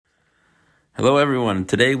Hello everyone,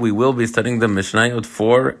 today we will be studying the Mishnayot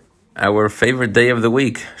for our favorite day of the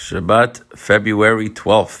week, Shabbat, February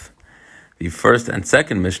 12th, the first and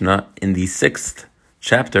second Mishnah in the 6th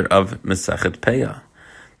chapter of Masechet Peah.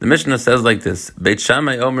 The Mishnah says like this, Beit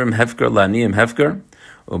Shammai omrim hefker la'aniyim hefker,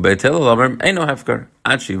 u'Beit Hillel omrim eino hefker,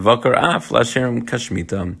 achi vakar af lashirim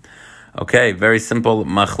kashmita. Okay, very simple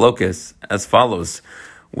machlokes as follows.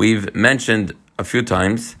 We've mentioned a few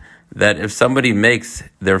times that if somebody makes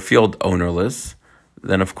their field ownerless,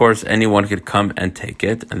 then of course anyone could come and take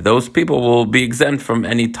it, and those people will be exempt from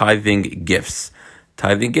any tithing gifts.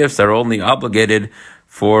 Tithing gifts are only obligated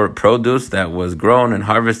for produce that was grown and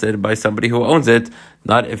harvested by somebody who owns it,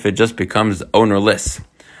 not if it just becomes ownerless.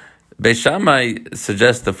 Beit Shammai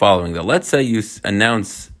suggests the following, that let's say you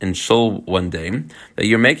announce in Shul one day that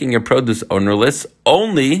you're making your produce ownerless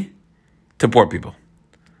only to poor people.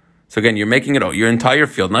 So again, you're making it your entire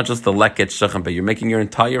field, not just the leket shachem, but you're making your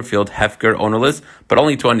entire field hefker ownerless, but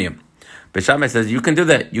only to aniyim. Beit Shammai says you can do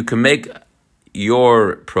that. You can make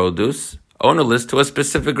your produce ownerless to a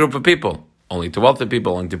specific group of people, only to wealthy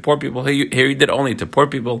people, only to poor people. Here you did only to poor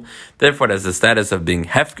people. Therefore, it has the status of being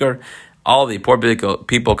hefker. All the poor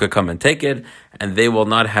people could come and take it, and they will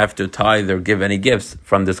not have to tithe or give any gifts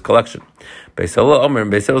from this collection. Beis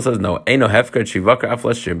Hillel says no. Eino hefker shivakar af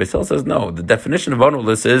lashir. Beis Hillel says no. The definition of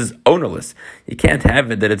ownerless is ownerless. You can't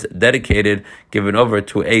have it that it's dedicated, given over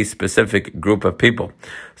to a specific group of people.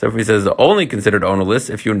 So if he says only considered ownerless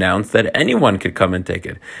if you announce that anyone could come and take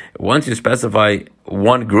it. Once you specify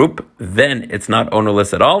one group, then it's not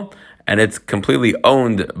ownerless at all, and it's completely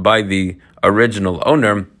owned by the original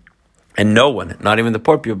owner. And no one, not even the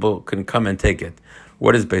poor people, can come and take it.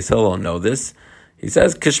 Where does Beis Hillel know this? He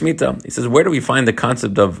says, Kishmita. He says, where do we find the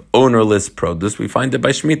concept of ownerless produce? We find it by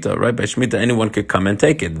Shmita, right? By Shmita, anyone could come and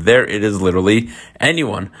take it. There it is literally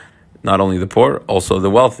anyone, not only the poor, also the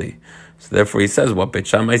wealthy. So therefore he says, what Beit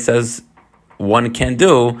Shammai says one can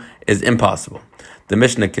do is impossible. The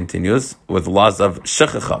Mishnah continues with laws of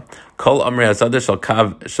shechecha. Kol amrei hasadeh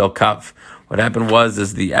shel kav. What happened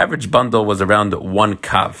was the average bundle was around 1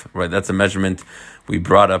 kav, right? That's a measurement we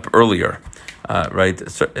brought up earlier, right?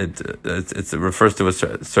 It refers to a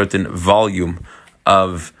certain volume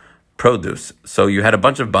of produce. So you had a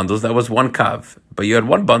bunch of bundles that was 1 kav, but you had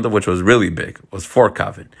one bundle which was really big, was 4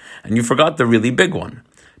 kavin, and you forgot the really big one.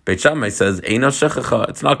 Beit Shammai says, Eino shechecha,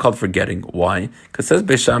 it's not called forgetting. Why? Because says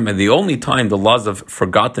Beit Shammai, the only time the laws of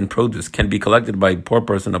forgotten produce can be collected by a poor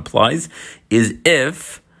person applies is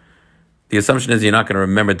if the assumption is you're not going to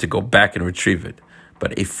remember to go back and retrieve it.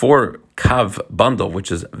 But a 4 kav bundle, which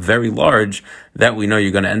is very large, that we know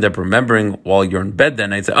you're going to end up remembering while you're in bed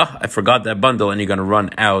then. I'd say, I forgot that bundle, and you're going to run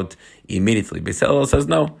out immediately. Beis Hillel says,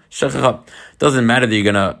 no, shechecha. Doesn't matter that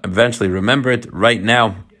you're going to eventually remember it. Right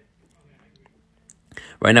now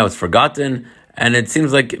it's forgotten, and it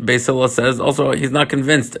seems like Beis Hillel says also he's not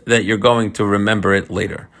convinced that you're going to remember it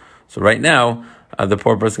later. So right now, the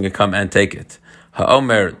poor person can come and take it.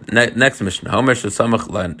 Ha'omer, next Mishnah, Ha'omer shesamach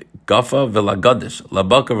la'gafa v'la'gadish,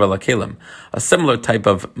 la'balka v'la'kelim. A similar type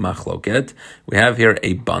of machloket. We have here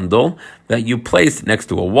a bundle that you place next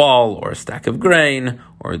to a wall, or a stack of grain,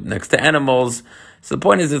 or next to animals. So the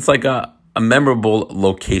point is, it's like a memorable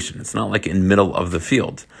location. It's not like in middle of the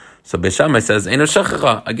field. So Beit Shammai says, Eino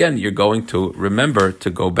shechecha. Again, you're going to remember to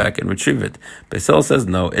go back and retrieve it. Beis Hillel says,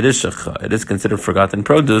 no, it is shechecha. It is considered forgotten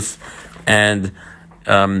produce, and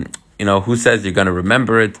who says you're going to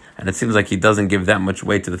remember it? And it seems like he doesn't give that much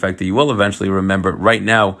weight to the fact that you will eventually remember it. Right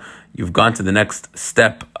now, you've gone to the next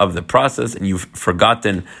step of the process, and you've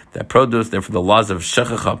forgotten that produce. Therefore, the laws of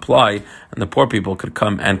shechecha apply, and the poor people could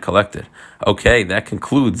come and collect it. Okay, that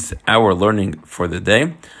concludes our learning for the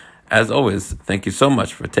day. As always, thank you so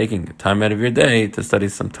much for taking time out of your day to study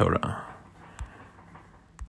some Torah.